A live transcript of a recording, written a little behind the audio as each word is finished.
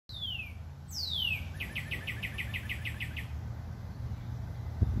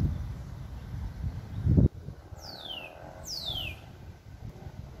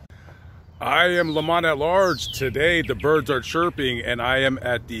I am Lamont at Large. Today the birds are chirping and I am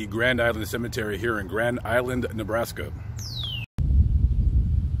at the Grand Island Cemetery here in Grand Island, Nebraska.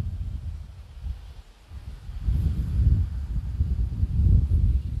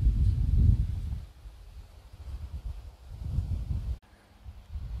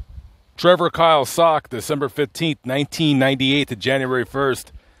 Trevor Kyle Sock, December 15th, 1998 to January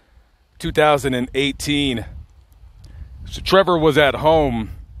 1st, 2018. So Trevor was at home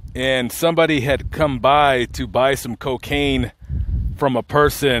and somebody had come by to buy some cocaine from a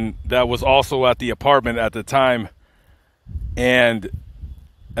person that was also at the apartment at the time. And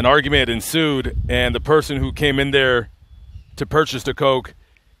an argument ensued, and the person who came in there to purchase the coke,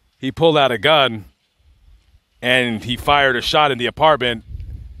 he pulled out a gun and he fired a shot in the apartment.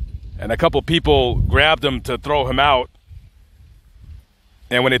 And a couple people grabbed him to throw him out.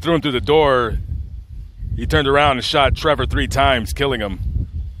 And when they threw him through the door, he turned around and shot Trevor 3 times, killing him.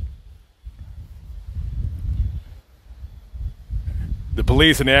 The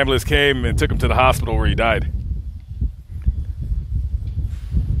police and the ambulance came and took him to the hospital where he died.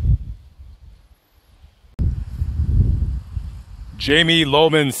 Jamie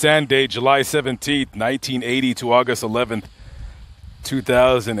Lohman Sanday, July 17th, 1980 to August 11th,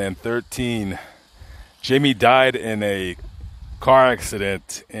 2013. Jamie died in a car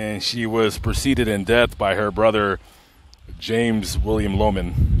accident and she was preceded in death by her brother, James William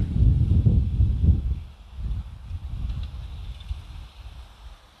Lohman.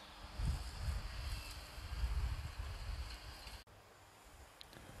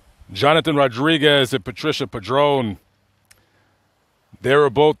 Jonathan Rodriguez and Patricia Padron, they were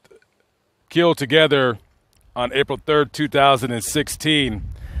both killed together on April 3rd, 2016.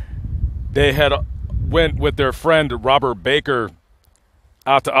 They had went with their friend Robert Baker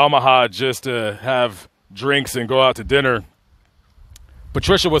out to Omaha just to have drinks and go out to dinner.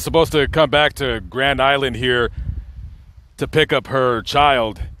 Patricia was supposed to come back to Grand Island here to pick up her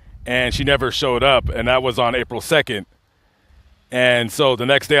child, and she never showed up, and that was on April 2nd. And so the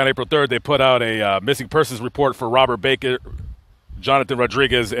next day on April 3rd, they put out a missing persons report for Robert Baker, Jonathan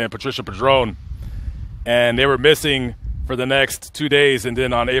Rodriguez, and Patricia Padron. And they were missing for the next 2 days. And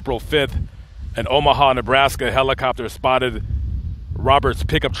then on April 5th, an Omaha, Nebraska helicopter spotted Robert's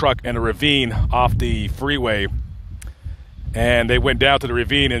pickup truck in a ravine off the freeway. And they went down to the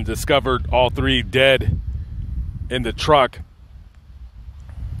ravine and discovered all 3 dead in the truck.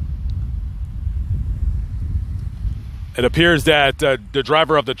 It appears that the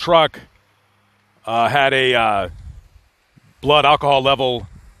driver of the truck had a blood alcohol level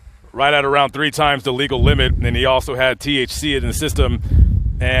right at around 3 times the legal limit, and he also had THC in the system.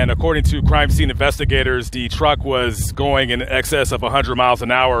 And according to crime scene investigators, the truck was going in excess of 100 miles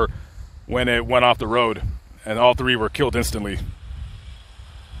an hour when it went off the road, and all 3 were killed instantly.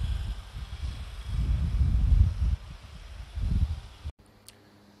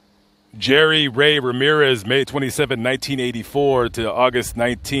 Jerry Ray Ramirez, May 27, 1984 to August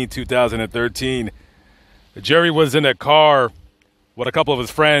 19, 2013. Jerry was in a car with a couple of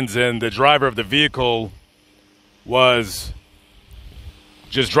his friends, and the driver of the vehicle was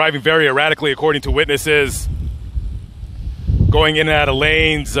just driving very erratically, according to witnesses, going in and out of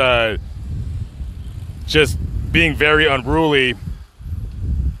lanes, just being very unruly.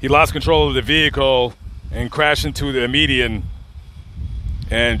 He lost control of the vehicle and crashed into the median,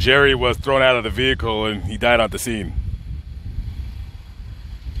 and Jerry was thrown out of the vehicle and he died on the scene.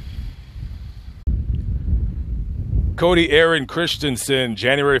 Cody Aaron Christensen,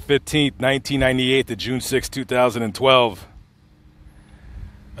 January 15th, 1998 to June 6, 2012.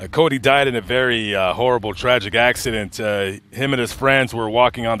 Cody died in a very horrible, tragic accident. Him and his friends were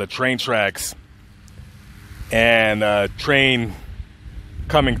walking on the train tracks, and a train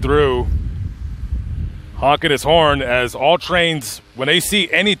coming through, honking his horn, as all trains, when they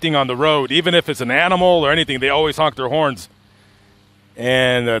see anything on the road, even if it's an animal or anything, they always honk their horns.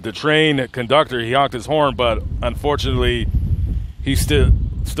 And the train conductor, he honked his horn, but unfortunately, he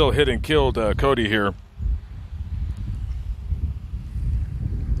still hit and killed Cody here.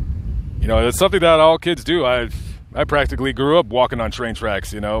 You know, it's something that all kids do. I practically grew up walking on train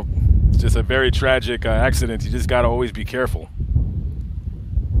tracks, you know. It's just a very tragic accident. You just got to always be careful.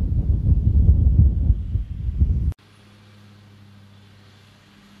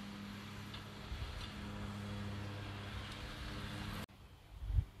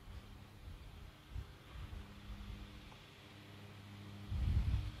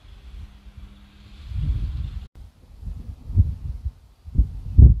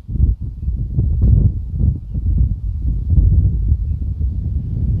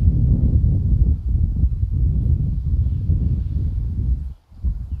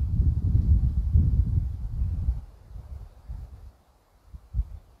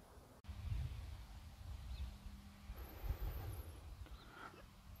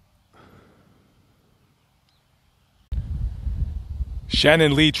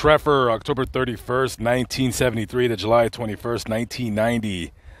 Shannon Lee Treffer, October 31st, 1973 to July 21st,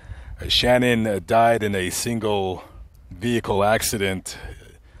 1990. Shannon died in a single vehicle accident.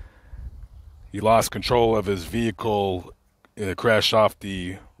 He lost control of his vehicle. It crashed off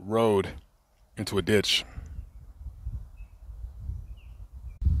the road into a ditch.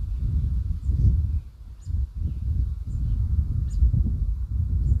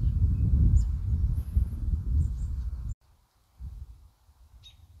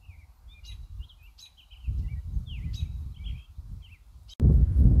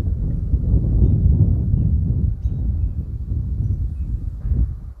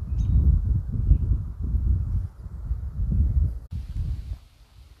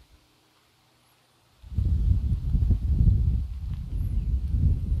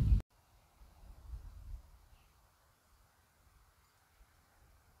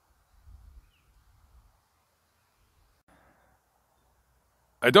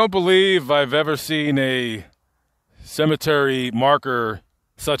 I don't believe I've ever seen a cemetery marker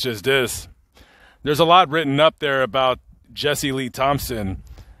such as this. There's a lot written up there about Jesse Lee Thompson.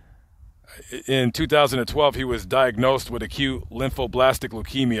 In 2012, he was diagnosed with acute lymphoblastic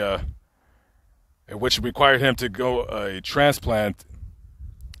leukemia, which required him to go a transplant,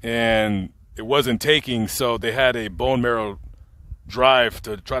 and it wasn't taking, so they had a bone marrow drive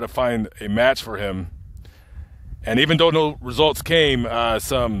to try to find a match for him. And even though no results came,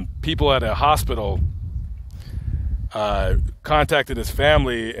 some people at a hospital contacted his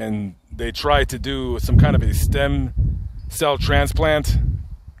family, and they tried to do some kind of a stem cell transplant.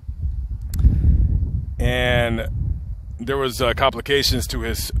 And there was complications to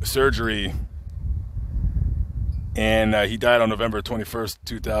his surgery, and he died on November 21st,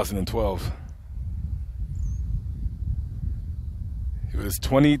 2012. He was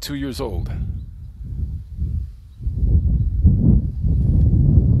 22 years old.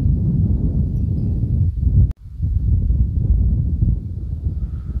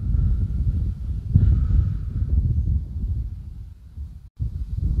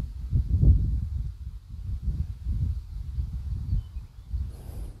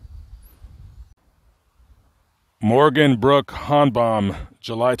 Morgan Brooke Honbaum,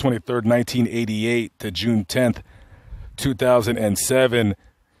 July 23rd, 1988 to June 10th, 2007.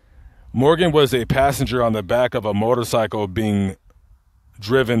 Morgan was a passenger on the back of a motorcycle being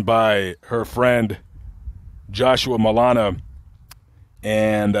driven by her friend Joshua Malana,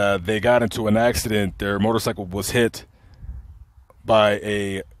 and they got into an accident. Their motorcycle was hit by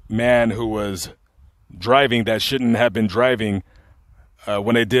a man who was driving that shouldn't have been driving.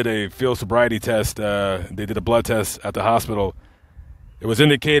 When they did a field sobriety test, they did a blood test at the hospital. It was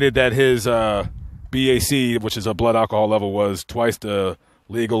indicated that his BAC, which is a blood alcohol level, was twice the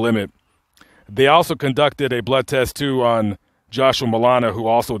legal limit. They also conducted a blood test, too, on Joshua Malana, who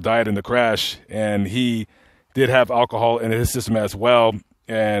also died in the crash, and he did have alcohol in his system as well.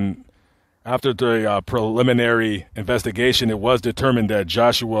 And after the preliminary investigation, it was determined that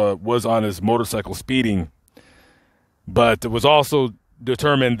Joshua was on his motorcycle speeding. But it was also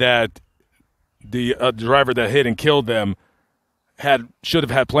determined that the driver that hit and killed them should have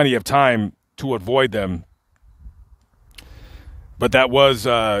had plenty of time to avoid them. But that was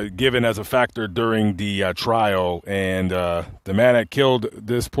given as a factor during the trial. And the man that killed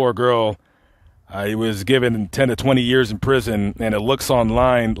this poor girl, he was given 10 to 20 years in prison, and it looks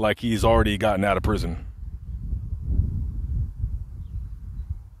online like he's already gotten out of prison.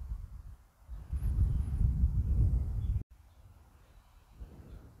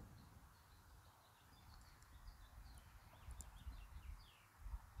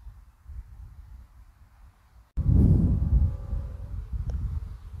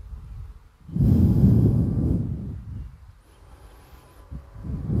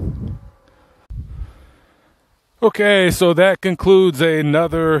 Okay, so that concludes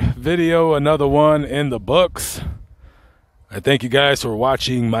another video, another one in the books. I thank you guys for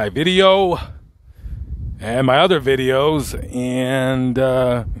watching my video and my other videos. And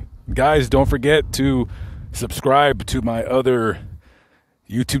guys, don't forget to subscribe to my other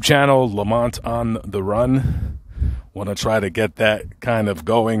YouTube channel, Lamont on the Run. Want to try to get that kind of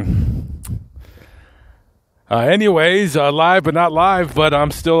going. Anyways, live but not live, but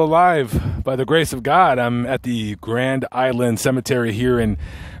I'm still alive by the grace of God. I'm at the Grand Island Cemetery here in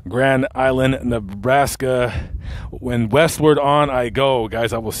Grand Island, Nebraska. When westward on I go,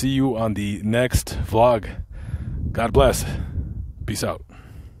 guys, I will see you on the next vlog. God bless. Peace out.